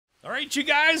All right, you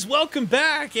guys, welcome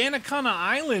back. Anaconda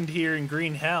Island here in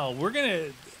Green Hell.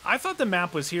 I thought the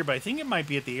map was here, but I think it might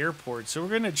be at the airport. So we're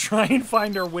going to try and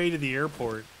find our way to the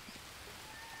airport.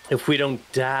 If we don't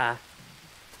die.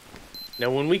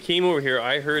 Now, when we came over here,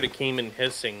 I heard it came in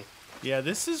hissing. Yeah,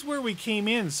 this is where we came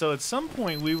in. So at some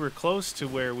point, we were close to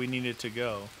where we needed to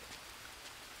go.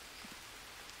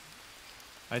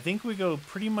 I think we go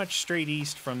pretty much straight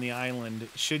east from the island. It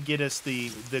should get us the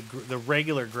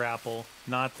regular grapple,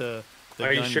 not the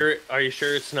Are you gun. sure? Are you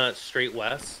sure it's not straight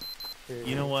west?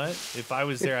 You know what? If I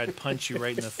was there, I'd punch you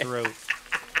right in the throat.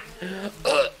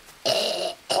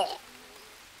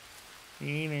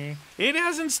 It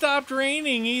hasn't stopped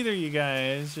raining either, you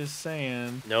guys. Just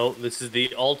saying. No, this is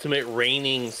the ultimate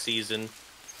raining season.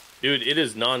 Dude, it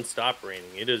is non-stop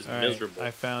raining. It is miserable.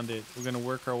 I found it. We're going to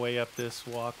work our way up this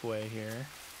walkway here.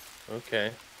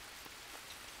 Okay.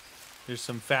 There's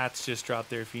some fats just dropped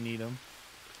there if you need them.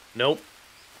 Nope.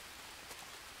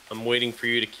 I'm waiting for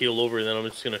you to keel over, and then I'm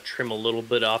just going to trim a little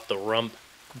bit off the rump.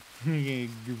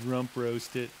 Rump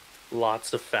roast it.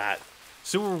 Lots of fat.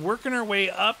 So we're working our way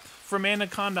up from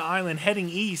Anaconda Island, heading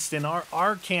east, and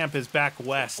our camp is back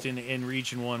west in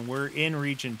Region 1. We're in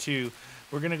Region 2.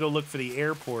 We're going to go look for the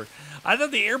airport. I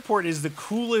thought the airport is the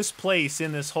coolest place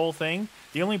in this whole thing.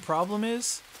 The only problem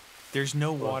is there's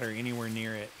no water anywhere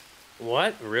near it.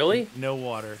 What? Really? No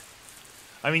water.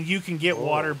 I mean, you can get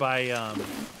water by,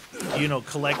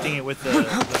 collecting it with the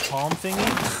palm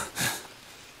thingy.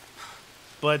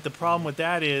 But the problem with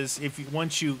that is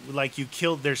once you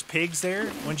kill, there's pigs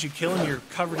there. Once you kill them, you're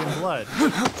covered in blood.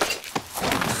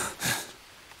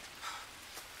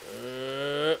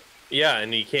 Yeah,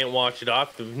 and you can't wash it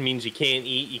off. It means you can't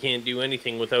eat, you can't do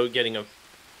anything without getting a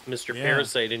Mr.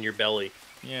 Parasite in your belly.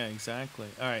 Yeah, exactly.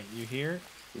 All right, you here?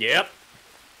 Yep.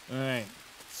 All right.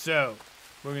 So,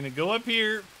 we're going to go up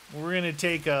here. We're going to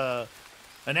take an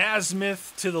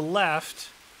azimuth to the left,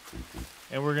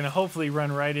 and we're going to hopefully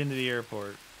run right into the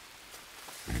airport.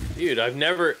 Dude, I've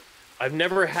never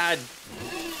had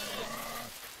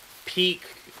peak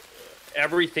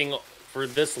everything for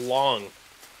this long.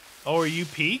 Oh, are you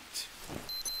peaked?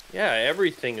 Yeah,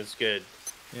 everything is good.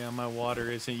 Yeah, my water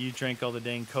isn't. You drank all the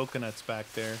dang coconuts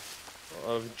back there.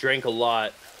 I've drank a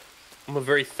lot. I'm a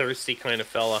very thirsty kind of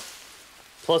fella.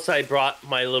 Plus, I brought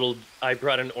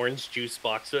an orange juice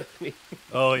box with me.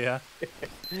 Oh, yeah?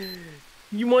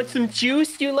 You want some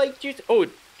juice? Do you like juice? Oh,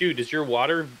 dude, is your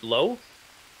water low?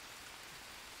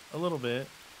 A little bit.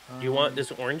 Do you want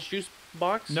this orange juice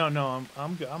box? No,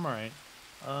 I'm good. I'm all right.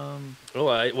 Oh,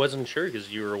 I wasn't sure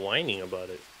because you were whining about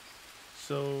it.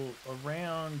 So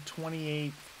around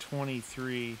 28,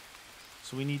 23.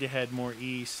 So we need to head more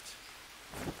east.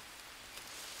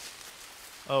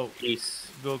 Oh, East.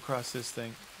 Go across this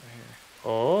thing right here.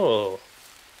 Oh,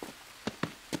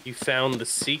 you found the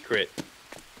secret.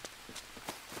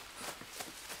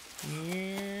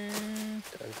 Yeah.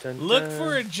 Dun, dun, Look dun.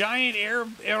 for a giant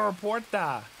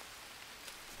aeroporta.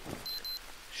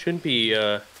 Shouldn't be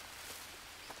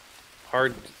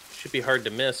hard. Should be hard to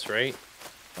miss, right?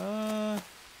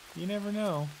 You never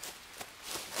know.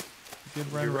 You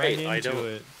could run You're right right, I into don't.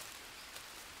 it.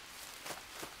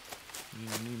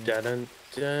 Dun,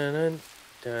 dun, dun,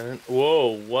 dun.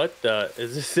 Whoa, what the?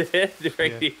 Is this it?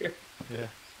 Right here? Yeah.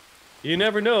 You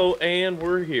never know, and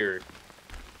we're here.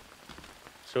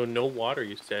 So no water,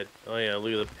 you said. Oh yeah,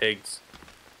 look at the pigs.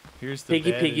 Here's the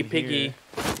Piggy, bed piggy, in piggy.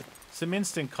 here. Some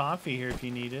instant coffee here if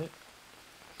you need it.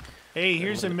 Hey,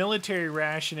 here's a military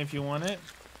ration if you want it.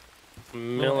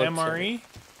 Little MRE.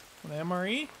 Want an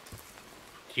MRE?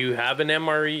 Do you have an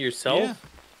MRE yourself? Yeah.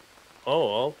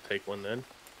 Oh, I'll take one then.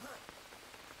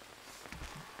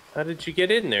 How did you get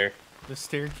in there? The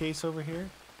staircase over here.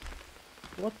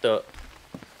 What the?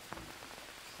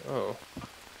 Oh.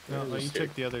 No, There's a you stair-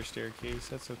 took the other staircase.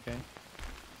 That's okay.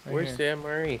 Right Where's here. the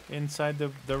MRE? Inside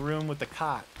the room with the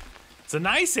cot. It's a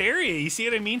nice area. You see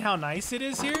what I mean? How nice it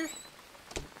is here?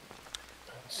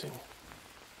 Let's see.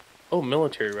 Oh,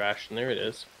 military ration. There it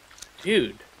is.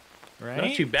 Dude. Right?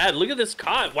 Not too bad. Look at this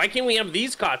cot. Why can't we have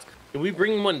these cots? Can we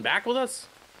bring one back with us?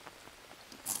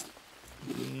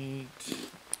 Neat.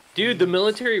 Dude, the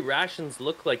military rations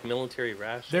look like military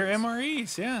rations. They're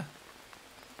MREs, yeah.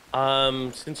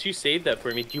 Since you saved that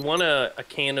for me, do you want a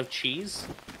can of cheese?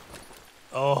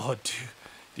 Oh,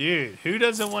 dude, who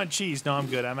doesn't want cheese? No, I'm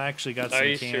good. I'm actually got Are some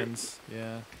you sure? cans.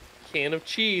 Yeah. Can of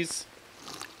cheese.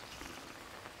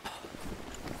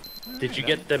 Did you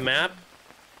get the map?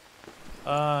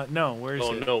 No, where's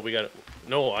Oh it? no, we got it.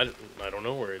 No, I don't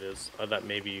know where it is. I thought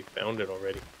maybe you found it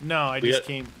already. No, I We just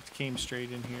got- came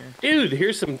straight in here. Dude,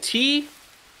 here's some tea.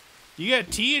 You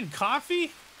got tea and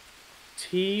coffee?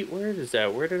 Tea, where is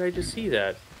that? Where did I just see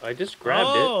that? I just grabbed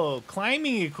it. Oh,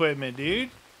 climbing equipment, dude.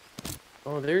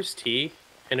 Oh, there's tea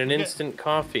and an instant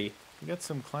coffee. We got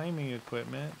some climbing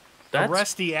equipment. That's a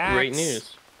rusty axe. Great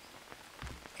news.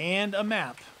 And a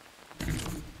map.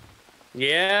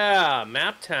 Yeah,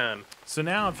 map time. So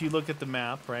now if you look at the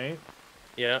map, right?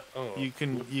 Yeah. Oh. You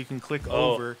can click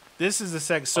over. This is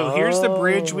the So here's the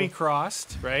bridge we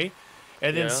crossed, right?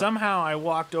 And then somehow I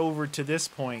walked over to this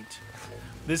point.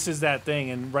 This is that thing,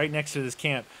 and right next to this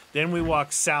camp. Then we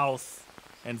walked south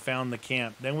and found the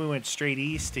camp. Then we went straight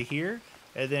east to here,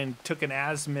 and then took an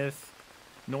azimuth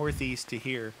northeast to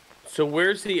here. So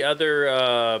where's the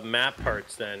other map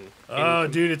parts then? Oh,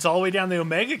 dude, it's all the way down the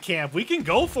Omega Camp. We can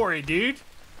go for it, dude.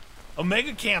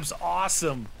 Omega Camp's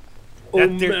awesome.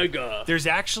 Omega. There's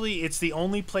actually, it's the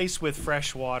only place with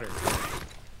fresh water.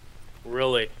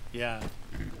 Really? Yeah.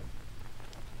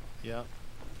 Yep.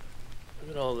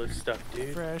 Look at all this stuff,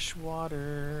 dude. Fresh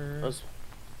water.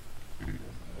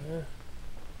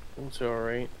 It's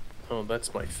alright. Oh,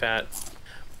 that's my fat.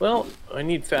 Well, I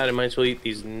need fat. I might as well eat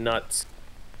these nuts.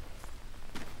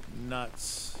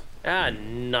 Nuts. Ah,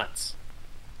 nuts.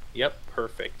 Yep,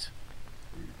 perfect.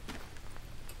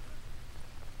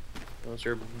 Those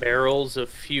are barrels of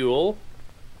fuel.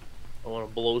 I want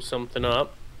to blow something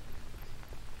up.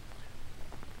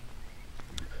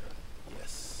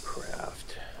 Yes.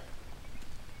 Craft.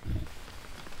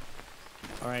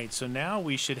 Alright, so now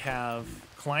we should have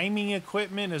climbing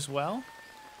equipment as well.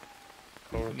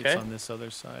 I think it's on this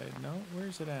other side. No,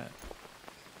 where's it at?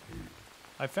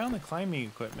 I found the climbing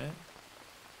equipment.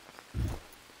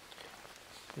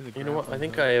 You know what? I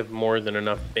think I have more than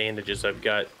enough bandages. I've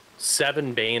got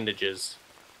 7 bandages.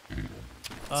 It's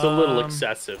a little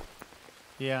excessive.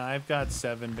 Yeah, I've got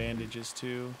 7 bandages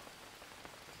too.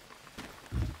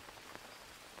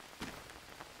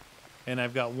 And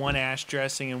I've got 1 ash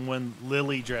dressing and 1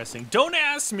 lily dressing. Don't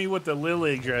ask me what the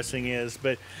lily dressing is,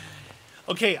 but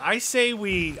okay, I say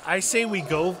we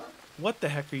go. What the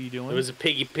heck are you doing? It was a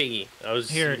piggy. I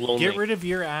was Here, lonely. get rid of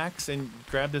your axe and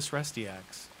grab this rusty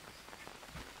axe.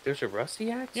 There's a rusty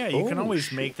axe? Yeah, you can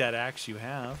always make that axe you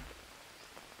have.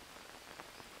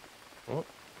 Well,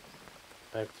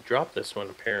 I have to drop this one,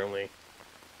 apparently.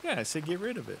 Yeah, I said get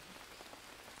rid of it.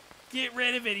 Get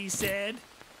rid of it, he said.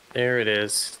 There it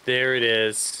is. There it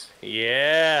is.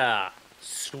 Yeah.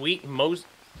 Sweet most...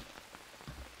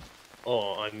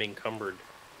 Oh, I'm encumbered.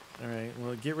 All right,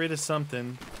 well, get rid of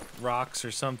something, rocks or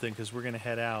something, because we're gonna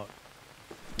head out.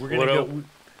 We're gonna go.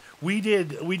 We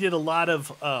did a lot of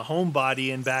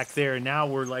homebodying back there, and now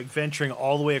we're like venturing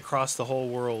all the way across the whole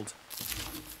world.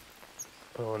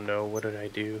 Oh no! What did I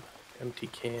do? Empty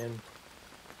can.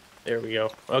 There we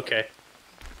go. Okay.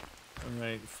 All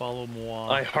right, follow moi.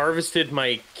 I harvested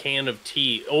my can of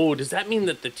tea. Oh, does that mean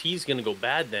that the tea's gonna go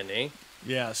bad then, eh?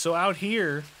 Yeah. So out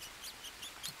here,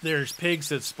 there's pigs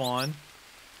that spawn.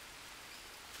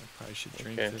 I probably should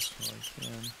drink this while I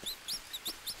can.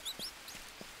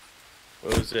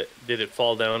 What was it? Did it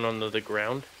fall down onto the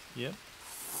ground? Yep.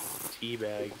 Tea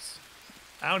bags.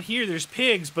 Out here, there's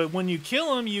pigs, but when you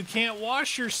kill them, you can't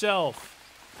wash yourself.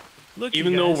 Look,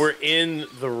 even though we're in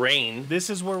the rain.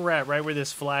 This is where we're at, right where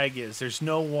this flag is. There's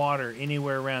no water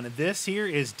anywhere around it. This here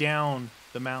is down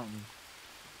the mountain.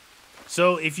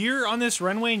 So if you're on this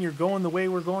runway and you're going the way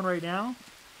we're going right now,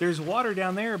 there's water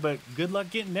down there, but good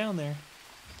luck getting down there.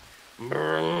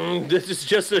 This is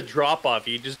just a drop off.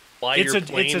 You just fly your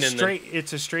plane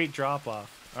it's a straight drop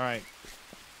off. All right.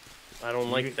 I don't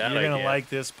like that idea. You're gonna like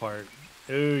this part.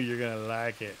 Ooh, you're gonna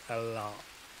like it a lot.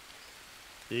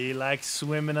 Do you like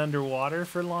swimming underwater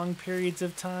for long periods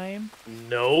of time?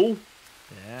 No.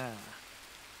 Yeah.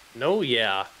 No,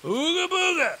 yeah. Ooga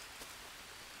booga.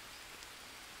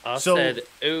 I said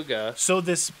ooga. So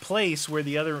this place where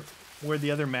the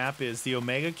other map is, the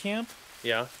Omega Camp.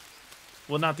 Yeah.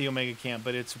 Well, not the Omega Camp,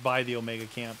 but it's by the Omega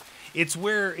Camp. It's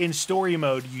where in story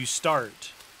mode you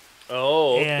start.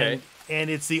 Oh, okay. And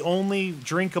it's the only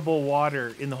drinkable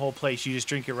water in the whole place. You just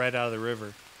drink it right out of the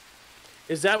river.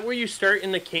 Is that where you start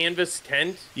in the canvas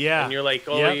tent? Yeah. And you're like,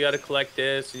 oh, you got to collect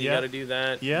this and you got to do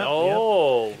that. Yeah.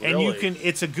 Oh, really? And you can.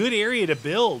 It's a good area to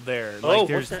build there. Oh,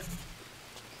 what's that?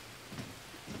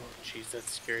 Oh, jeez, that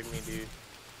scared me, dude.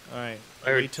 All right.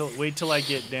 Wait till I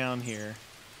get down here.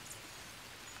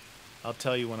 I'll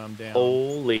tell you when I'm down.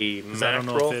 Holy mackerel. I don't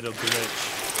know if it'll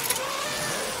glitch.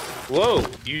 Whoa,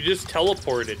 you just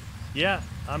teleported. Yeah,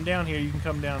 I'm down here. You can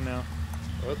come down now.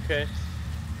 Okay.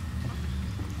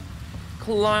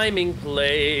 Climbing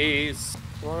place.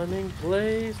 Climbing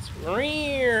place.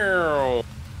 Oh.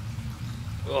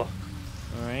 All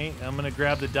right, I'm going to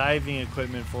grab the diving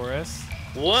equipment for us.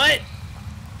 What?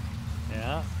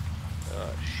 Yeah. Oh,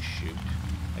 shoot.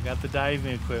 I I got the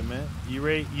diving equipment. You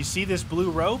ready? You see this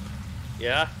blue rope?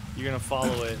 Yeah. You're gonna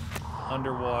follow it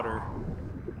underwater.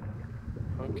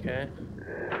 Okay.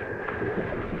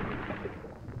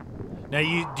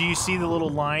 Now, do you see the little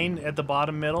line at the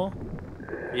bottom middle?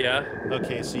 Yeah.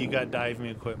 Okay, so you got diving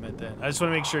equipment then. I just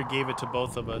want to make sure it gave it to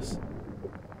both of us.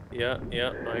 Yeah,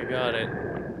 I got it.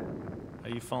 Are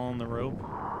you following the rope?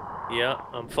 Yeah,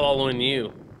 I'm following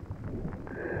you.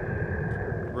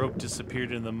 Rope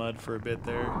disappeared in the mud for a bit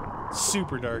there.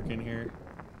 Super dark in here.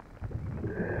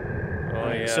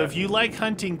 Oh, yeah. So if you like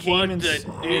hunting caimans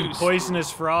and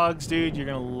poisonous frogs, dude, you're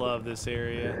gonna love this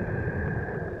area.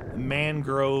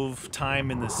 Mangrove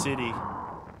time in the city.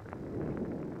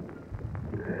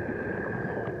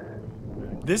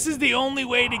 This is the only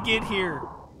way to get here.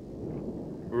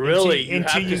 Really? You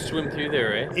have to swim through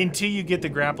there, eh? Until you get the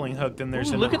grappling hook, then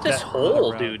there's look at this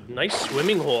hole, dude. Nice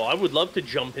swimming hole. I would love to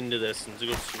jump into this and to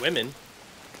go swimming.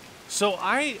 So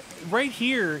right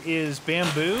here is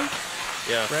bamboo.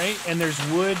 Yeah. Right? And there's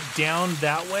wood down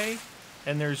that way,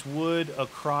 and there's wood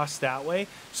across that way.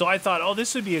 So I thought, oh,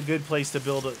 this would be a good place to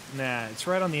build a... Nah, it's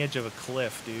right on the edge of a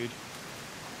cliff, dude.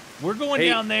 We're going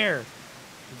down there.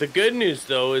 The good news,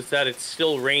 though, is that it's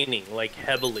still raining, like,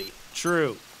 heavily.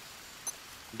 True.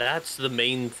 That's the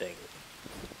main thing.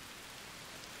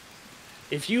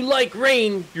 If you like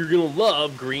rain, you're gonna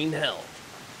love Green Hell.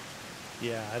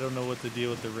 Yeah, I don't know what the deal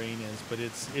with the rain is, but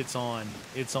it's on.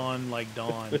 It's on like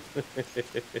dawn.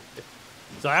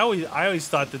 So I always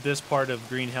thought that this part of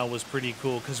Green Hell was pretty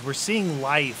cool because we're seeing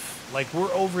life. Like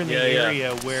we're over in the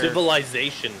area where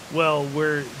civilization. Well,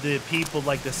 where the people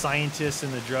like the scientists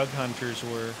and the drug hunters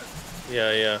were.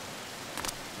 Yeah.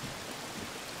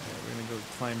 We're gonna go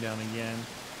climb down again.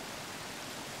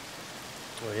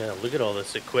 Oh yeah, look at all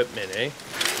this equipment, eh?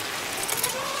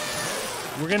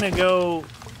 We're gonna go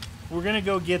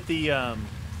get the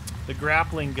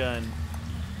grappling gun.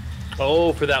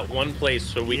 Oh, for that one place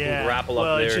so we can grapple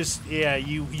up there. Well, just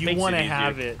you want to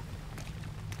have it.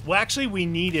 Well, actually, we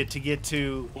need it to get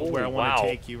to where I want to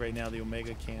take you right now, the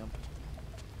Omega camp.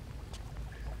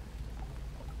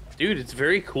 Dude, it's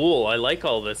very cool. I like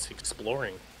all this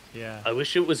exploring. Yeah. I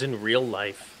wish it was in real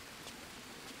life.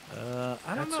 I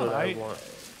don't know.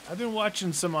 I've been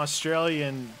watching some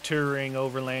Australian touring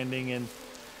overlanding, and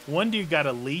one dude got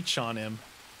a leech on him.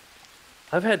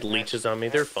 I've had leeches on me.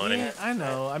 They're funny. Yeah, I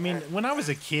know. I mean, when I was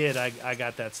a kid, I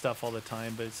got that stuff all the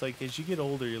time. But it's like as you get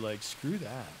older, you're like, screw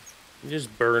that. You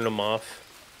just burn them off.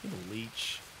 Get a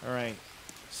leech. All right.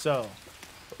 So.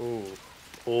 Oh,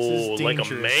 like a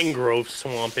mangrove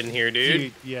swamp in here,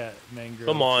 dude. Yeah, mangrove.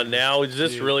 Come on now. Is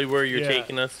this really where you're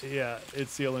taking us? Yeah,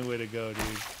 it's the only way to go,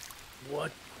 dude.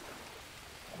 What?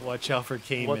 Watch out for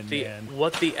caiman, man.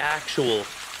 What the actual?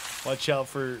 Watch out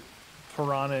for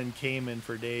piranha and caiman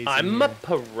for days. I'm a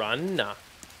piranha.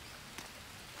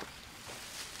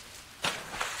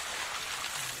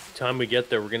 Time we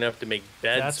get there, we're gonna have to make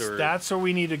beds. That's where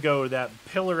we need to go. That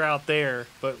pillar out there,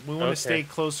 but we want to stay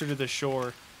closer to the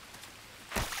shore.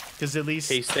 Because at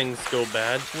least... in case things go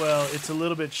bad. Well, it's a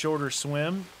little bit shorter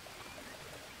swim.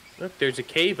 Look, there's a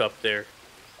cave up there.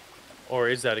 Or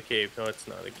is that a cave? No, it's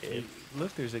not a cave.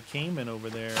 Look, there's a caiman over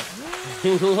there.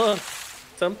 Look,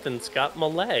 something's got my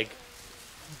leg.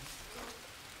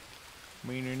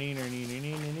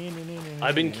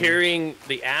 I've been carrying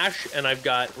the ash, and I've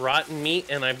got rotten meat,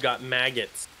 and I've got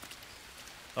maggots.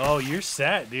 Oh, you're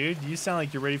set, dude. You sound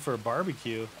like you're ready for a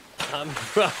barbecue. I'm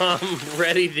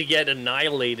ready to get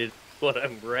annihilated. What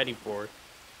I'm ready for.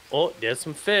 Oh, there's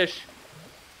some fish.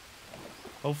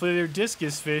 Hopefully they're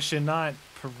discus fish and not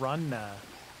piranha.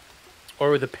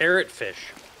 Or the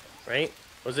parrotfish, right?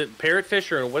 Was it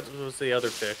parrotfish or what was the other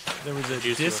fish? There was a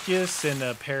discus and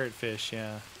a parrotfish,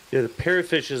 yeah. Yeah, the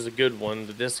parrotfish is a good one.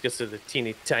 The discus is a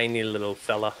teeny tiny little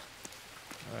fella.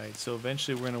 All right, so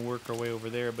eventually we're going to work our way over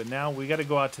there. But now we got to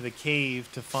go out to the cave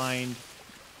to find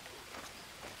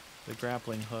the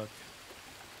grappling hook.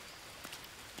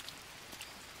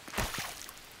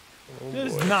 Oh, it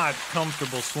is not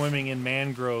comfortable swimming in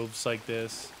mangroves like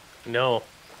this. No.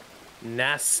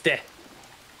 Nasty.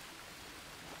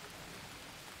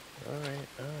 Alright.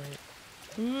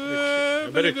 I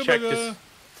better check this.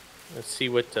 Let's see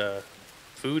what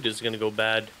food is going to go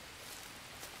bad.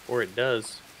 Or it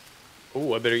does.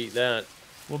 Oh, I better eat that.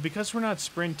 Well, because we're not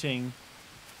sprinting.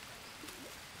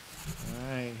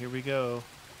 Alright, here we go.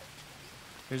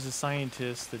 There's a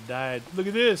scientist that died. Look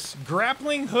at this.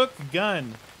 Grappling hook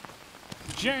gun.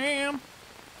 Jam.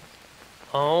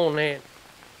 Oh, man.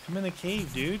 Come in the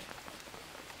cave, dude.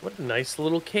 What a nice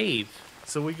little cave.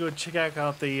 So we go check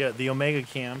out the Omega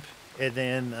camp, and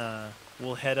then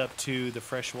we'll head up to the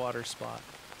freshwater spot.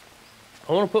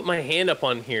 I want to put my hand up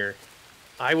on here.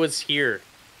 I was here.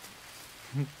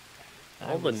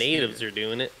 All the natives are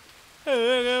doing it.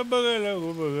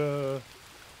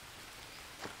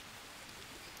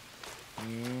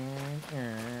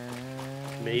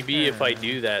 Maybe if I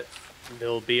do that,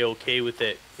 they'll be okay with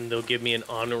it, and they'll give me an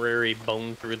honorary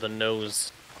bone through the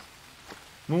nose.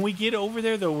 When we get over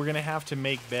there, though, we're going to have to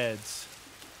make beds.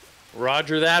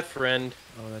 Roger that, friend.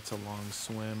 Oh, that's a long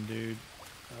swim, dude.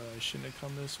 I shouldn't have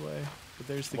come this way. But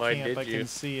there's the Why camp. did I you? can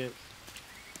see it.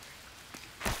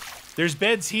 There's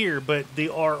beds here, but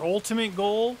our ultimate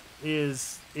goal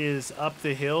is up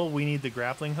the hill. We need the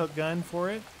grappling hook gun for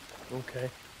it. Okay.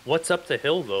 What's up the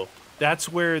hill, though? That's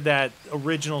where that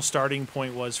original starting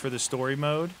point was for the story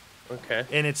mode. Okay.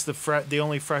 And it's the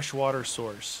only fresh water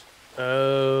source.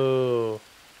 Oh.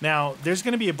 Now, there's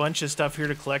going to be a bunch of stuff here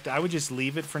to collect. I would just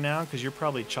leave it for now because you're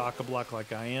probably chock-a-block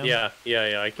like I am. Yeah.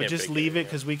 I can't. But just leave it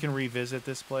because we can revisit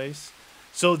this place.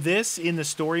 So this, in the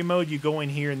story mode, you go in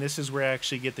here, and this is where I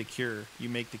actually get the cure. You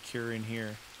make the cure in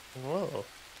here. Whoa.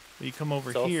 You come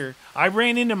over here. I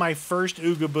ran into my first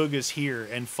Ooga Boogas here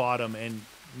and fought them and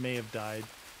may have died.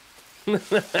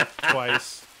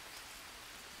 Twice.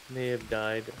 May have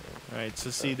died. All right, so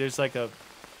see, there's like a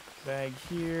bag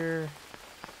here.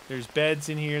 There's beds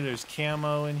in here. There's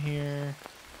camo in here.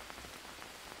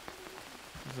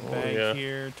 There's a bag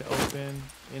here to open.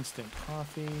 Instant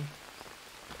coffee.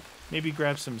 Maybe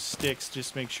grab some sticks.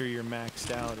 Just make sure you're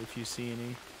maxed out if you see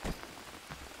any.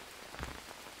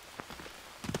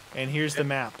 And here's the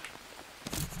map.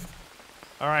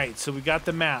 All right, so we got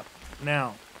the map.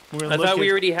 Now, I thought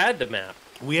we already had the map.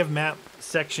 We have map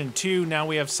section 2. Now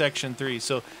we have section 3.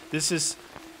 So this is...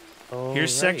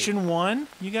 Here's section 1,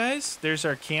 you guys. There's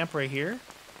our camp right here.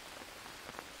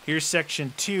 Here's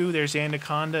section 2. There's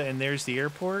Anaconda, and there's the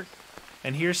airport.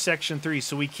 And here's section 3.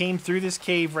 So we came through this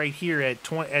cave right here at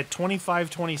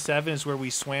 2527 is where we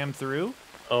swam through.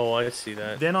 Oh, I see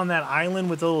that. Then on that island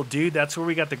with the little dude, that's where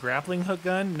we got the grappling hook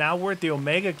gun. Now we're at the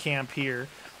Omega camp here.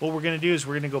 What we're going to do is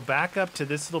we're going to go back up to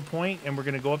this little point, and we're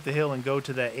going to go up the hill and go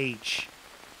to the H.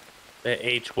 The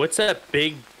H. What's that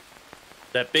big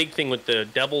thing with the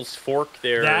Devil's Fork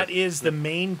there? That is the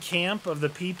main camp of the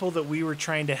people that we were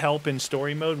trying to help in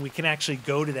story mode. And we can actually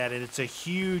go to that, and it's a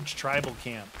huge tribal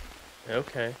camp.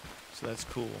 Okay. So that's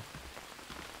cool.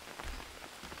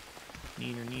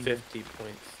 Neener.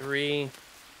 50.3.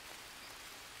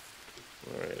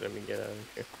 All right, let me get out of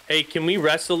here. Hey, can we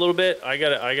rest a little bit? I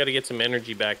gotta get some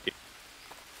energy back.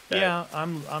 Yeah,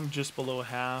 I'm just below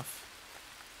half.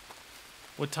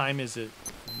 What time is it?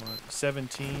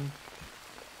 17.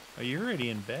 Oh, you're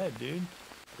already in bed, dude.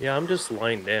 Yeah, I'm just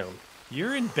lying down.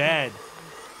 You're in bed.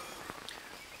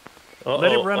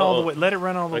 Let it run all the way. Let it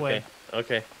run all the way.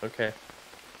 Okay.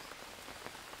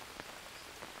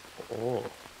 Oh,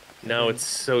 now it's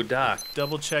so dark.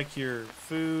 Double check your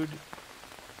food.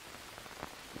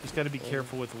 Just got to be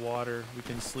careful with water. We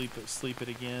can sleep it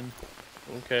again.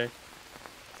 Okay.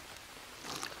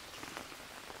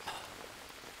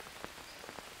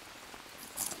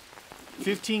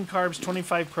 $15 carbs,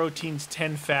 25 proteins,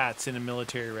 10 fats in a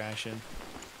military ration.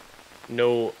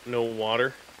 No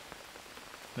water.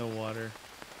 No water.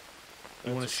 You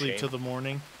That's want a to sleep shame. till the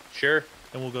morning? Sure.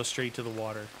 And we'll go straight to the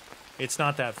water. It's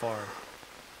not that far.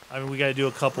 I mean, we got to do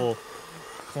a couple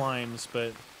climbs,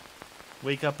 but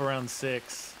wake up around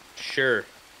 6. Sure.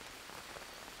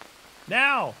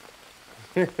 Now!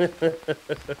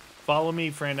 Follow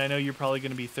me, friend. I know you're probably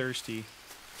going to be thirsty.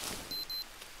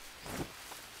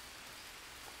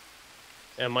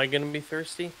 Am I gonna be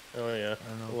thirsty? Oh yeah. I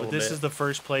don't know. But this is the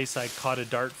first place I caught a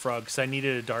dart frog because I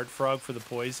needed a dart frog for the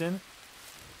poison.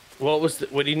 What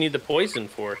do you need the poison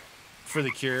for? For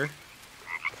the cure.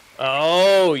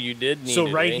 Oh, you did need it. So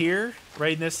right eh? here,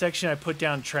 right in this section, I put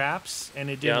down traps and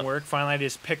it didn't work. Finally, I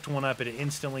just picked one up and it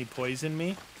instantly poisoned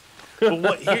me.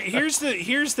 But here's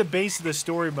the base of the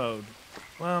story mode.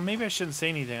 Well, maybe I shouldn't say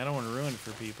anything. I don't want to ruin it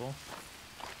for people.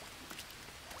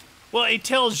 Well, it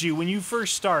tells you, when you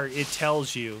first start, it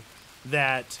tells you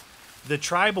that the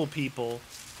tribal people,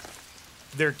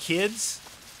 their kids,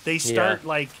 they start,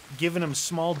 like, giving them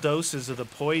small doses of the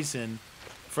poison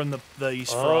from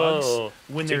these frogs.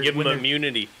 When to give them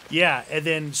immunity. Yeah, and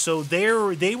then, so they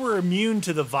were immune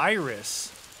to the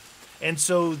virus. And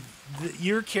so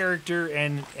your character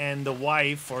and the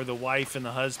wife, or the wife and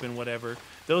the husband, whatever,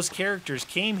 those characters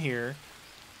came here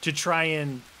to try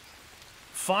and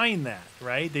find that,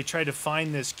 right? They tried to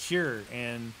find this cure,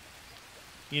 and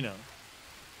you know.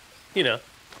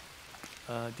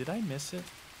 Did I miss it?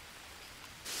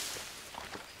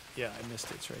 Yeah, I missed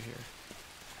it. It's right here.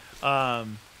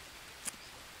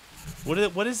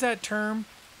 What is that term?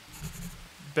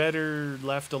 better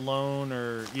left alone,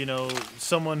 or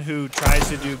someone who tries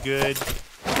to do good.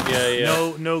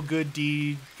 Yeah. No good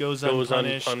deed goes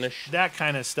unpunished. That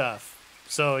kind of stuff.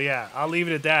 So yeah, I'll leave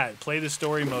it at that. Play the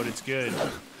story mode. It's good.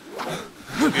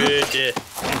 Good.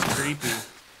 It's creepy.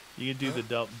 You can do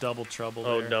the double trouble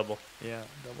there. Oh, double. Yeah,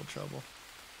 double trouble.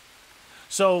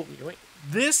 So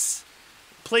this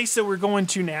place that we're going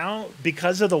to now,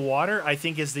 because of the water, I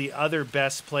think is the other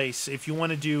best place. If you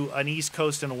want to do an East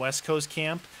Coast and a West Coast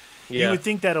camp, you would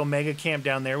think that Omega camp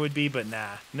down there would be, but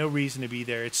nah, no reason to be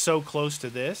there. It's so close to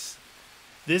this.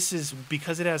 This is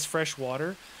because it has fresh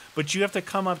water, but you have to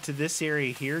come up to this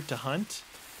area here to hunt.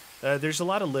 There's a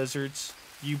lot of lizards.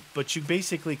 But you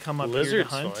basically come up here to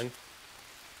hunt. Fine.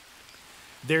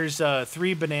 There's 2 or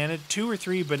 3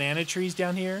 banana trees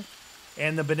down here,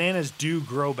 and the bananas do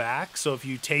grow back. So if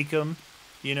you take them,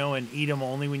 and eat them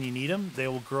only when you need them, they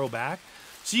will grow back.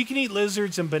 So you can eat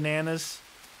lizards and bananas,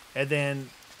 and then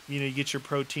you get your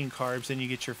protein, carbs, and you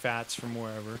get your fats from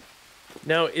wherever.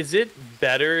 Now, is it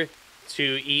better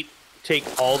to take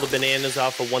all the bananas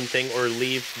off of one thing, or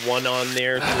leave one on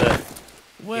there so that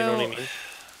you know what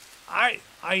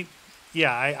I mean?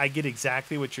 I get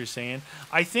exactly what you're saying.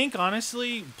 I think,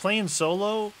 honestly, playing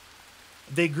solo,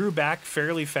 they grew back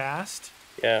fairly fast.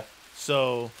 Yeah.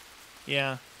 So,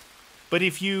 yeah. But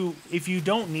if you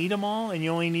don't need them all and you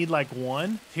only need like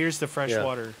one, here's the fresh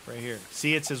water right here.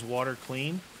 See, it says water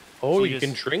clean. Oh, so you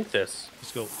can drink this.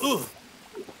 Just go, ugh.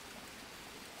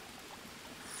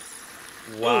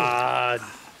 Wow.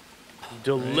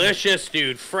 Delicious,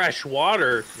 dude. Fresh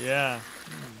water. Yeah.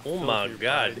 Oh my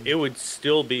God. It would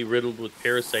still be riddled with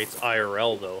parasites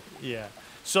IRL, though. Yeah.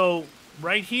 So,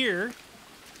 right here,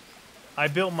 I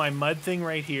built my mud thing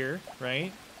right here,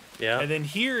 right? Yeah. And then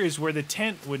here is where the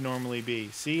tent would normally be.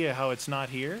 See how it's not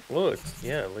here? Look.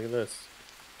 Yeah, look at this.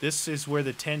 This is where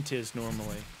the tent is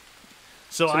normally.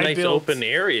 So it's a nice open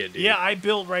area, dude. Yeah, I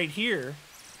built right here.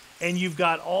 And you've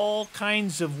got all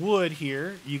kinds of wood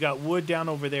here. You got wood down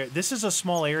over there. This is a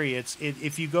small area.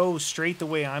 If you go straight the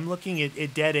way I'm looking,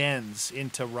 it dead ends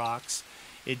into rocks.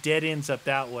 It dead ends up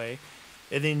that way.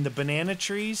 And then the banana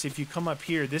trees, if you come up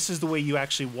here, this is the way you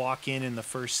actually walk in the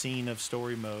first scene of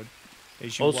story mode.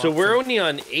 So we're only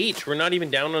on 8. We're not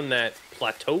even down on that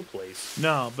plateau place.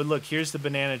 No, but look, here's the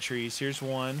banana trees. Here's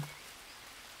one.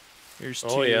 Here's 2.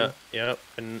 Oh, yeah.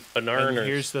 And bananas. And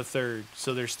here's the 3rd.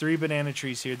 So there's 3 banana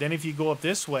trees here. Then if you go up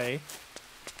this way,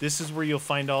 this is where you'll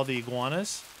find all the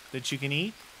iguanas that you can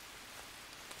eat.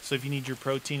 So if you need your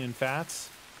protein and fats,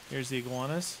 here's the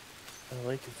iguanas. I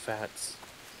like the fats.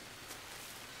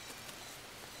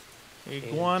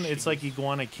 It's like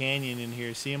Iguana Canyon in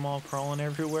here. See them all crawling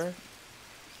everywhere?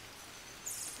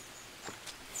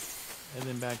 And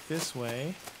then back this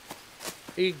way.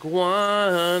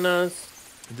 Iguanas.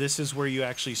 This is where you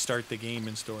actually start the game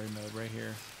in story mode, right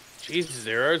here. Jesus,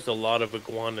 there's a lot of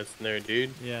iguanas in there,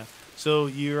 dude. Yeah. So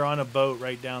you're on a boat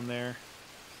right down there.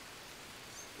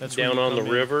 That's down on the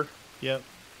river? Yep.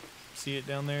 See it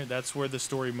down there? That's where the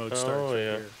story mode starts. Oh,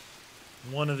 yeah. Here.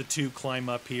 One of the 2 climb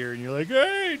up here, and you're like,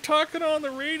 hey, talking on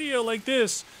the radio like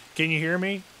this. Can you hear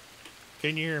me?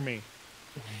 Can you hear me?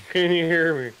 Can you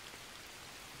hear me?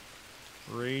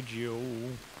 Radio.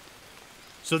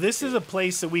 So this is a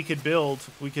place that we could build.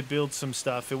 We could build some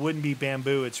stuff. It wouldn't be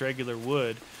bamboo. It's regular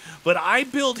wood. But I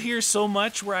built here so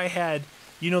much where I had,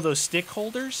 those stick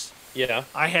holders? Yeah.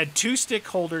 I had 2 stick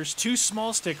holders, 2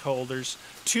 small stick holders,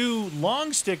 2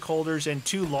 long stick holders, and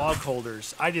 2 log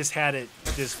holders. I just had it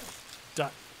just...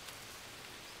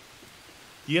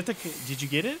 Did you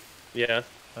get it? Yeah.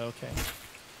 Okay.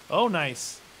 Oh,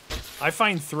 nice. I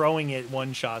find throwing it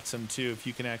one-shots them, too, if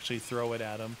you can actually throw it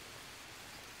at them.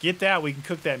 Get that. We can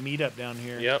cook that meat up down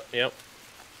here. Yep.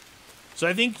 So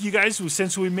I think you guys,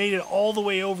 since we made it all the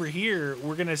way over here,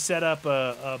 we're going to set up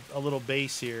a little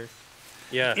base here.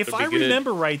 Yeah. If I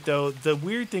remember right, though, the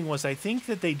weird thing was I think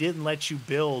that they didn't let you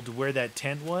build where that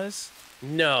tent was.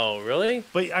 No, really?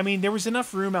 But, I mean, there was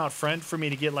enough room out front for me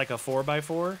to get like a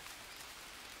 4x4.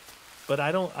 But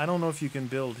I don't know if you can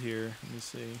build here. Let me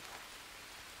see.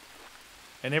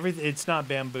 And it's not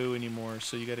bamboo anymore,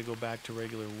 so you got to go back to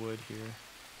regular wood here.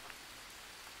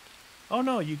 Oh,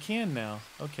 no, you can now.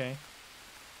 Okay.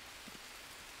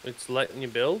 It's letting you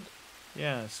build?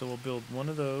 Yeah, so we'll build one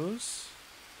of those.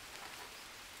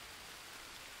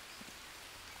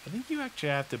 I think you actually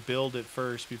have to build it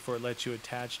first before it lets you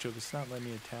attach to it. It's not letting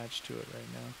me attach to it right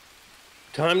now.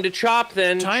 Time to chop,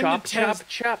 then.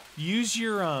 Chop. Use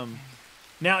your...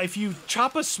 Now, if you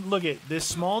chop look at this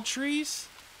small trees,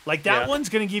 like that one's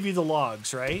going to give you the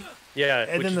logs, right? Yeah.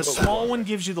 And then the small one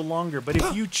gives you the longer. But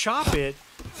if you chop it,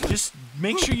 just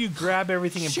make sure you grab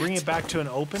everything and bring it back to an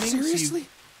opening. Seriously?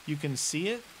 you can see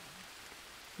it.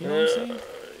 You know what I'm saying?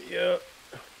 Yeah.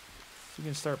 So you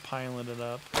can start piling it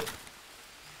up.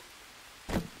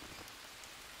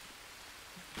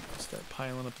 Start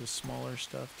piling up the smaller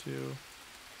stuff too.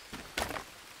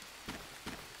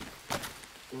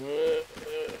 I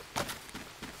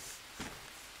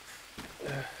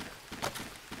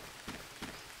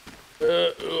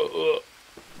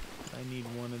need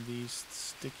one of these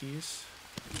stickies.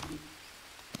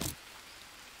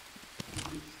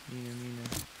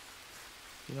 Neener.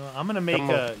 You know, I'm gonna make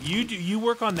a. You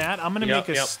work on that. I'm gonna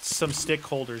make some stick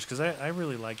holders because I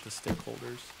really like the stick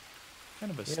holders.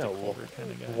 Kind of a stick holder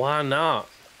kind of guy. Why not?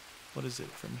 What is it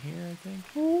from here? I think.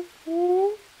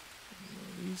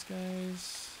 These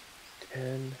guys.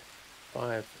 10, 5.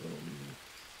 Okay,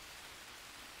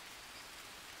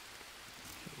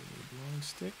 we need long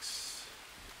sticks.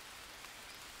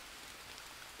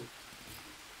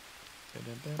 Alright,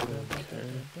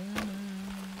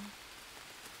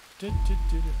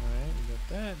 we got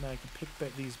that. Now I can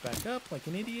pick these back up like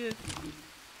an idiot.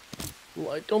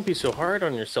 Well, don't be so hard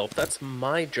on yourself. That's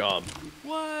my job.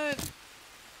 What?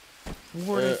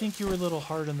 Ward, I think you were a little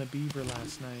hard on the beaver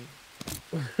last night.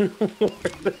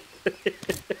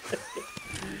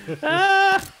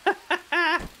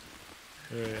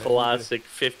 Classic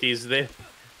 50s.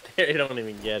 They don't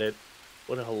even get it.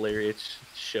 What a hilarious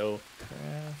show.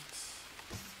 Crafts.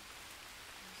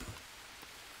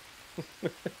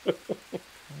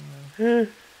 Who's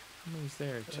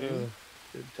there? 2.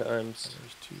 Good times. Oh,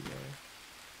 there's 2 there.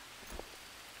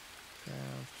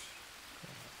 Craft.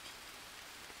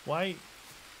 Why?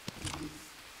 There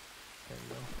you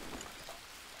go.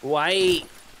 Why?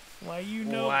 Why you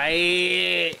know?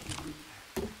 Why?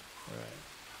 Alright.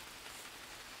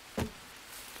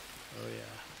 Oh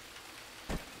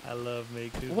yeah. I love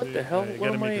making. What the hell? I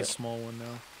gotta make a small one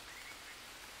now.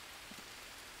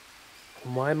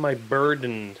 Why am I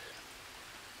burdened?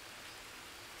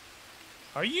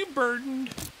 Are you burdened?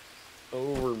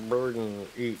 Overburdened.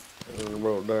 Eat.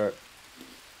 About that.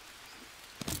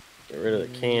 Get rid of the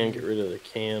can. Get rid of the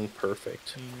can.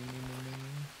 Perfect.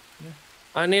 Yeah.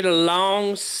 I need a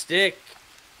long stick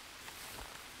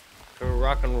to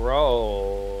rock and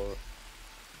roll.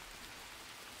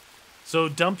 So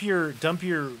dump your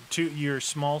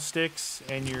small sticks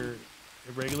and your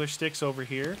regular sticks over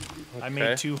here. Okay. I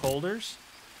made 2 holders.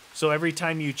 So every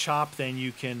time you chop, then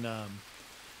you can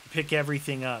pick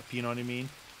everything up. You know what I mean?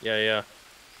 Yeah, yeah.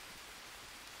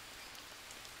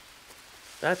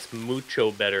 That's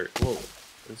mucho better. Whoa.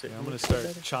 Is it I'm going to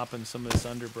start chopping some of this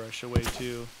underbrush away,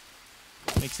 too.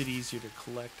 Makes it easier to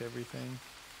collect everything.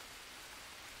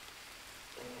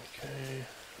 Okay.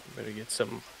 Better get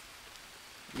some.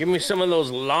 Give me some of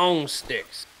those long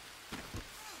sticks.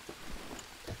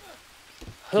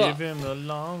 Give him the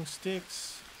long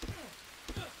sticks.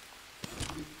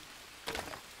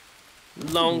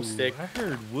 Long stick. I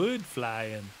heard wood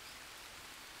flying.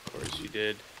 Of course you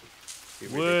did.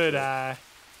 Would I?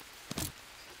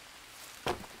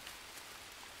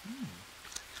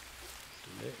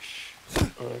 Delish.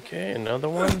 Okay, another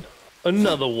one.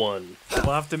 Another one.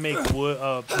 We'll have to make wood.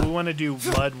 We want to do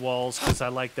mud walls because I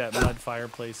like that mud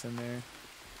fireplace in there.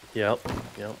 Yep.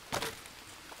 Yep.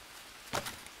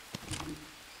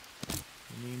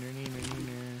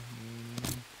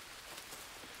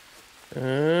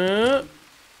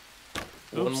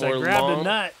 Oops, I grabbed a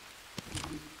nut.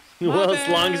 Well, as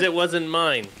long as it wasn't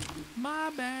mine. My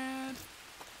bad.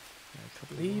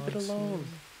 Leave it alone.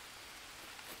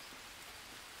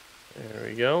 There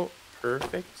we go.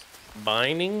 Perfect.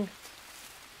 Binding.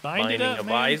 Binding of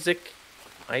man. Isaac.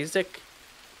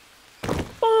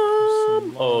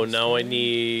 Oh, now I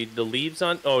need the leaves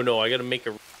on. Oh no, I gotta make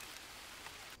a.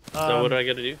 So what do I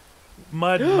gotta do?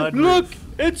 Mud. Look,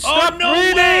 it stopped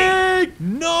raining.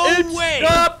 No way!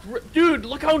 Stop, dude.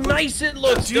 Look how nice it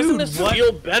looks. Dude, doesn't this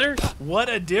feel better? What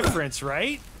a difference,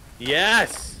 right?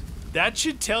 Yes. That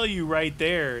should tell you right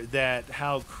there that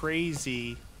how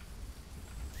crazy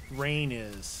rain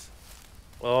is.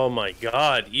 Oh my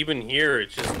God! Even here,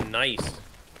 it's just nice.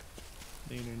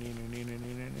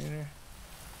 Neener.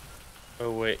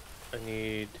 Oh wait, I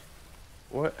need.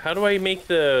 What? How do I make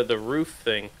the roof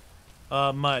thing?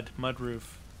 Mud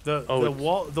roof.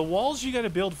 The walls you got to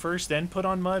build first, then put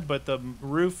on mud. But the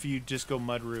roof, you just go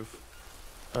mud roof.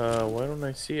 Why don't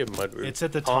I see a mud roof? It's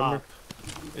at the top.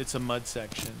 It's a mud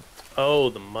section. Oh,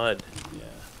 the mud. Yeah.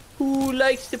 Who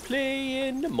likes to play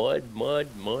in the mud? Mud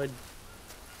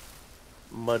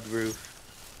roof.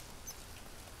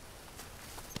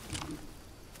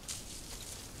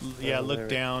 Yeah, look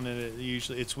down, and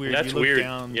it's weird. That's you look weird.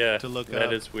 down to look up.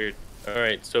 That is weird. All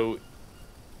right, so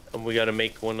And we got to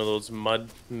make one of those mud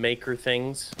maker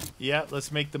things. Yeah,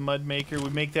 let's make the mud maker. We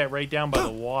make that right down by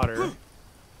the water.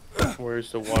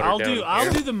 Where's the water? I'll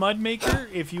down do the mud maker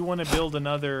if you want to build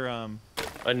another.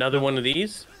 Another one of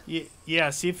these? Yeah.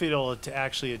 See if it'll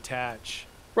actually attach.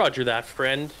 Roger that,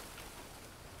 friend.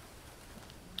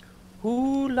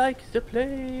 Who likes to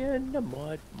play in the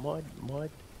mud?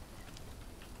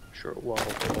 Sure, wall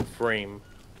frame.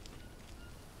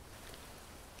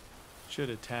 Should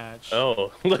attach.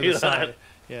 Oh, look at that.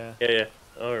 Yeah. Yeah.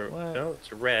 Oh, no,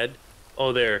 it's red.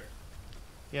 Oh, there.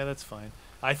 Yeah, that's fine.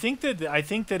 I think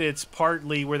that it's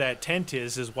partly where that tent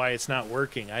is why it's not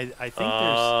working. I think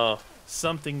there's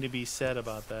something to be said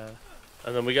about that.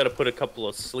 And then we got to put a couple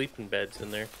of sleeping beds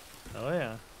in there. Oh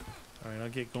yeah. All right, I'll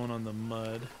get going on the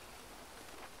mud.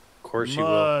 Of course you will.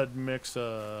 Mud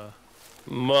mixer.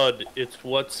 Mud. It's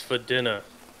what's for dinner.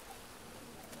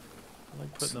 I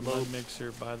like putting the mud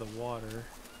mixer by the water.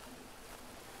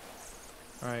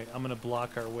 All right, I'm gonna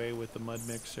block our way with the mud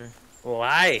mixer.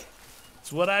 Why?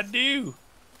 It's what I do.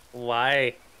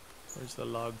 Why? Where's the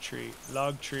log tree?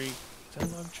 Log tree. Is that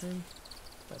a log tree?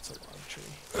 That's a log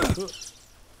tree.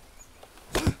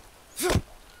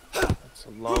 That's a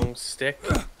long stick.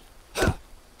 Where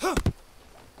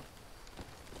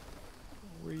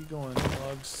are you going,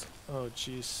 logs? Oh,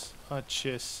 jeez. Oh,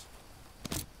 chiss.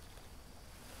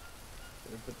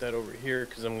 Put that over here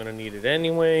because I'm gonna need it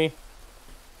anyway.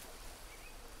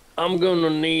 I'm gonna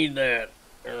need that.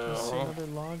 See another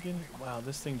log in? Wow,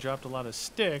 this thing dropped a lot of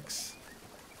sticks.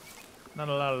 Not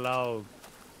a lot of log.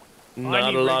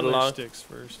 Not a lot of log. Sticks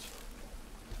first.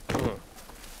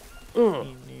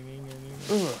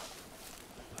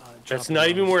 That's not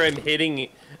even where I'm hitting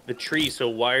the tree. So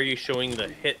why are you showing the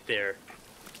hit there?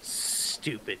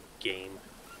 Stupid game.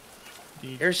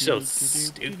 You're so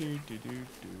stupid.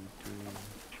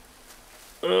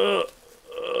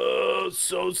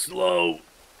 So slow.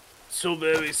 So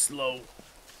very slow.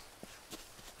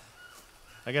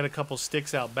 I got a couple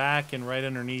sticks out back and right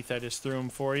underneath. I just threw them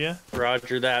for you.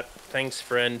 Roger that. Thanks,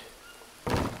 friend.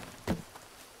 Oh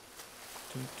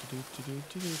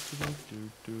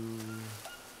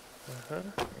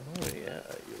yeah,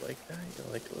 you like that? You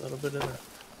like a little bit of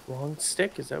the long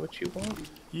stick? Is that what you want?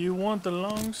 You want the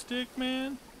long stick,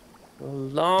 man? A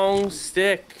long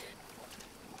stick.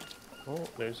 Oh,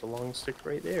 there's a long stick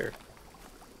right there.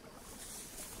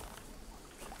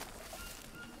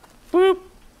 Boop.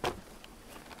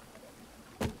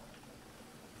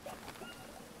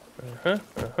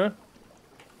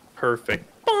 Perfect.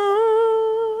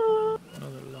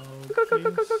 Another log,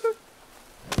 please.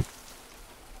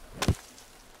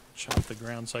 Chop the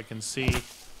ground so I can see.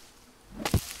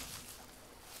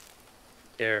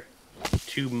 There.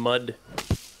 2 mud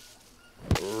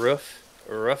roof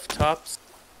tops.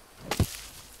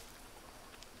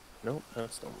 Nope,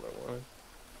 that's not what I wanted.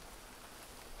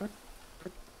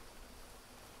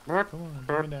 Come on,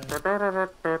 give me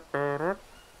that.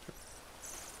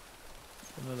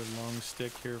 Another long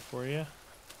stick here for you.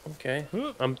 Okay.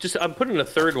 I'm putting a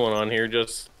third one on here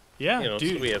just dude,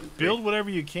 so we have 3. build whatever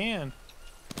you can.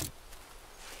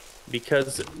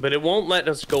 But it won't let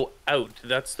us go out.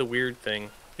 That's the weird thing.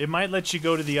 It might let you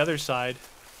go to the other side.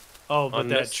 Oh, but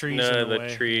that tree's in the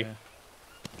way. Tree. Yeah.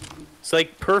 It's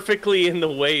like perfectly in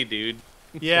the way, dude.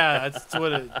 Yeah, that's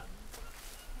what it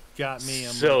got me.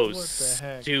 I'm so like, what the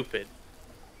heck? Stupid.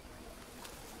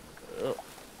 Oh.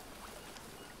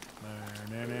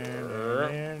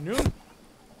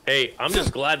 Hey, I'm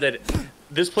just glad that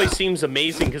this place seems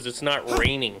amazing because it's not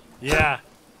raining. Yeah.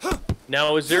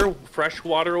 Now, is there fresh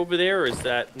water over there, or is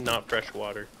that not fresh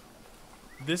water?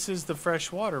 This is the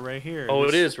fresh water right here. Oh,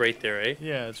 it is right there, eh?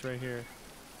 Yeah, it's right here.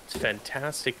 It's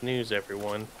fantastic news,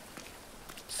 everyone.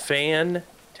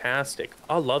 Fantastic.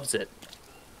 I loves it.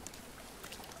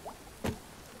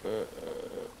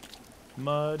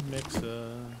 Mud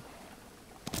mixer.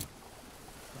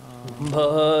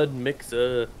 Mud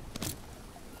mixer.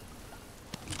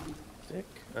 Stick.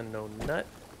 Unknown nut.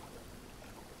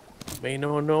 May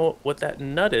not know what that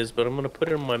nut is, but I'm gonna put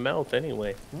it in my mouth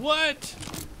anyway. What?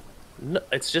 No,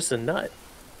 it's just a nut.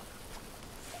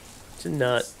 It's a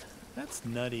nut. That's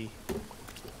nutty.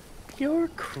 You're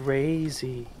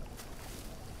crazy.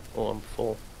 Oh, I'm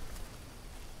full.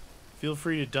 Feel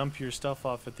free to dump your stuff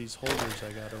off at these holders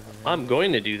I got over here. I'm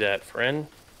going to do that, friend.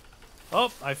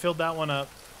 Oh, I filled that one up.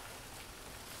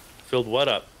 Filled what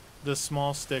up? The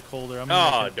small stick holder.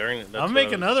 Oh, darn it. I'm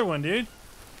making another one, dude.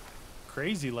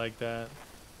 Crazy like that.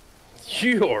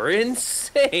 You're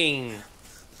insane.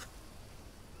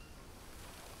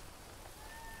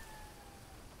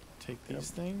 Take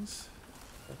these things.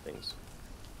 That thing's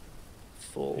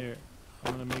full. Here,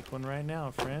 I'm gonna make one right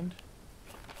now, friend.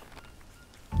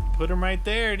 Put them right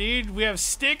there, dude. We have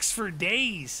sticks for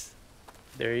days.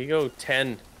 There you go.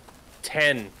 10.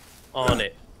 10 on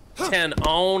it. 10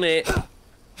 on it.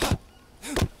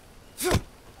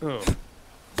 Oh.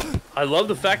 I love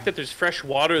the fact that there's fresh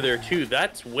water there, too.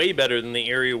 That's way better than the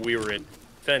area we were in.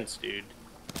 Fence, dude.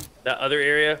 That other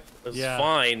area was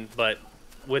fine, but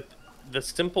with the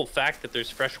simple fact that there's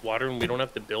fresh water and we don't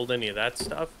have to build any of that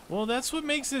stuff. Well, that's what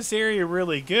makes this area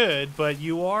really good, but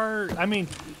you are... I mean,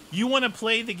 you want to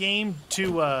play the game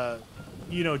to,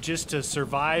 you know, just to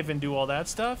survive and do all that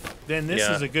stuff, then this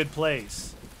is a good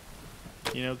place.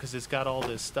 You know, because it's got all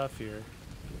this stuff here.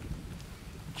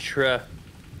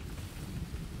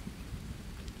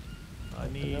 I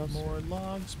need more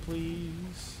logs,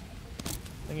 please. I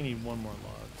think I need one more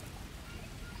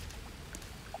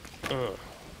log.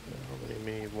 We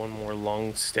need one more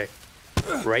long stick.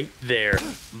 Right there.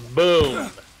 Boom.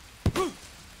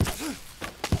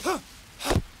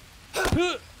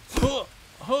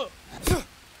 Oh,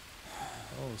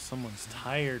 someone's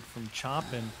tired from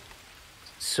chopping.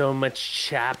 So much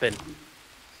chapping.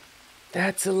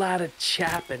 That's a lot of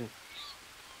chapping.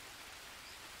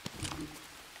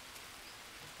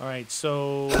 All right,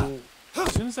 so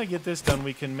as soon as I get this done,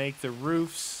 we can make the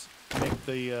roofs, make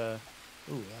the, ooh,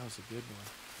 that was a good one.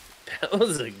 That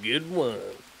was a good one.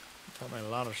 Got a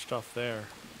lot of stuff there.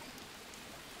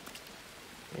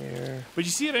 Here. But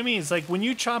you see what I mean? It's like when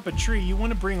you chop a tree, you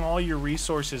want to bring all your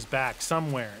resources back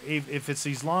somewhere. If it's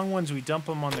these long ones, we dump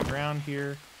them on the ground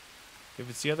here. If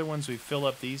it's the other ones, we fill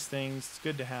up these things. It's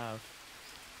good to have.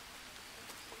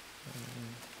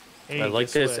 Hey, I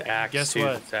like this axe, guess too.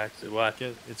 what? This axe, what?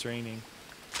 It's raining.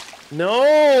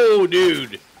 No,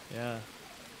 dude. Yeah.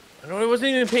 I wasn't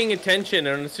even paying attention,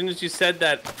 and as soon as you said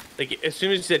that, like, as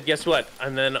soon as you said, guess what?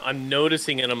 And then I'm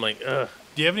noticing it, I'm like, ugh.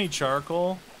 Do you have any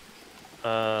charcoal?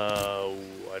 I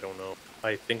don't know.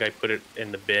 I think I put it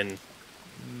in the bin.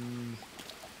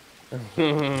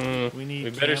 We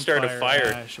better start a fire.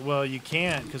 Ash. Well, you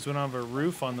can't, because we don't have a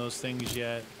roof on those things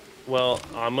yet. Well,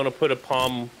 I'm going to put a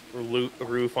palm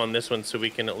roof on this one so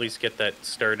we can at least get that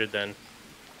started then.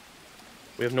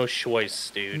 We have no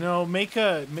choice, dude. No, make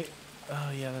a...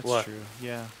 oh, yeah, that's what? true.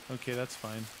 Yeah, okay, that's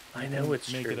fine. I know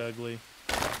it's make true. Make it ugly.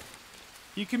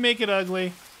 You can make it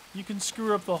ugly. You can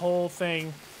screw up the whole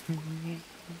thing.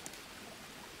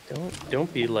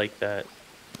 Don't be like that.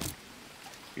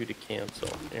 You to cancel.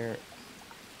 Here.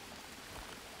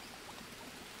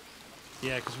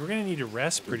 Yeah, because we're going to need to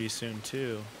rest pretty soon,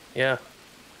 too. Yeah.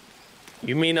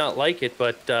 You may not like it,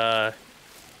 but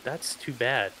that's too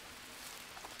bad.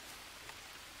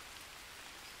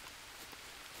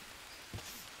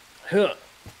 Huh.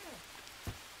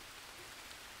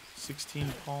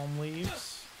 16 palm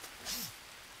leaves.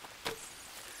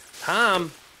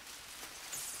 Tom.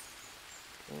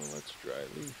 Oh, that's dry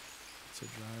leaf. It's a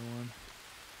dry one.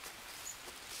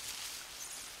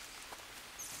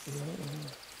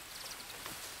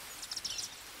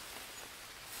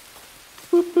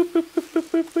 Boop, boop, boop, boop, boop,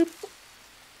 boop, boop.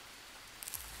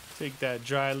 Take that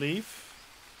dry leaf.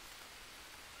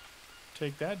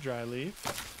 Take that dry leaf.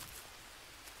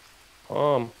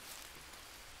 Tom.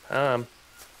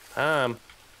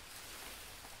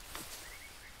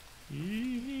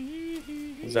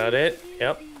 Is that it?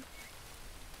 Yep.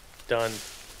 Done.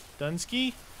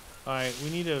 Dunsky? Alright, we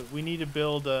need to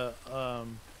build a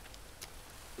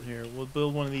here, we'll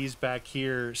build one of these back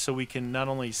here so we can not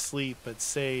only sleep but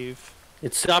save.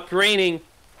 It stopped raining.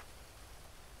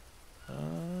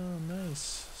 Oh,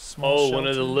 nice. Small Oh, shelter. one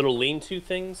of the little lean-to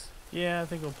things? Yeah, I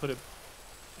think we'll put it...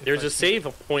 There's a save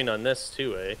point on this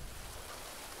too, eh?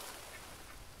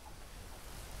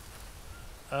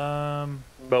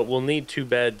 But we'll need 2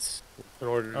 beds in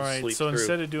order to sleep Alright, so through.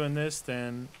 instead of doing this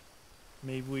then,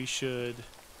 maybe we should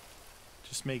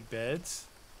just make beds?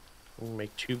 We'll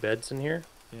make 2 beds in here?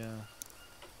 Yeah.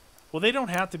 Well, they don't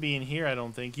have to be in here, I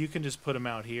don't think. You can just put them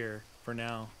out here for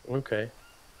now. Okay.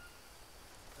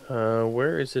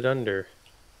 Where is it under?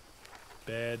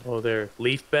 Bed. Oh, there.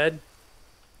 Leaf bed?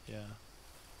 Yeah.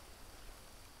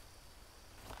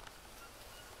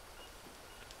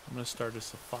 I'm gonna start a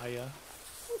Sophia.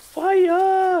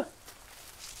 Fire!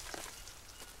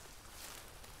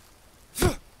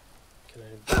 Can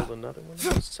I build another one of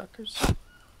those suckers?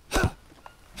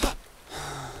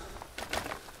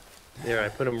 There, I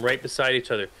put them right beside each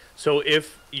other. So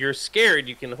if you're scared,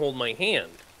 you can hold my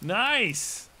hand.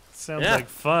 Nice! Sounds like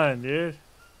fun, dude.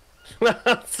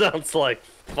 That sounds like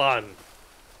fun.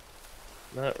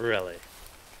 Not really.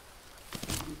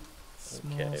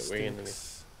 Small Okay, sticks. we're gonna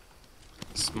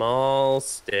small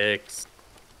sticks.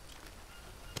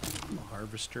 I'm a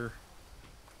harvester.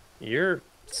 You're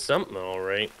something, all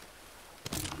right.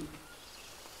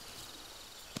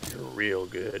 You're real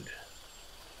good.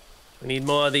 We need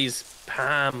more of these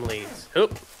palm leaves.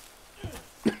 Oop.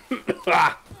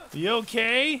 Ah, You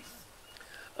okay?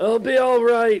 I'll be all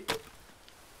right.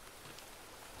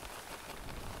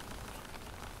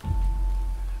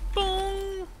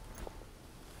 Boom.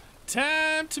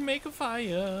 Time to make a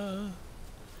fire.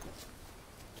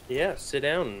 Yeah, sit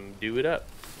down and do it up.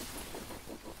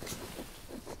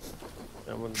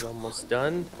 That one's almost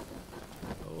done.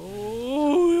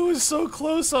 Oh, it was so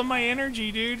close on my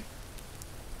energy, dude.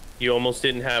 You almost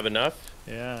didn't have enough?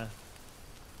 Yeah.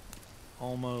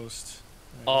 Almost.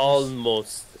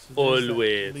 Almost. So there's that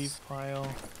Always. leaf pile.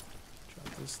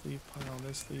 Drop this leaf pile,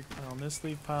 this leaf pile, and this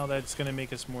leaf pile. That's going to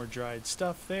make us more dried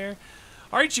stuff there.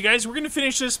 All right, you guys, we're going to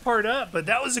finish this part up, but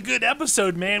that was a good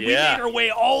episode, man. We Yeah. made our way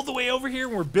all the way over here,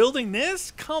 and we're building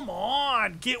this? Come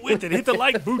on, get with it. Hit the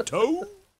like, Buto.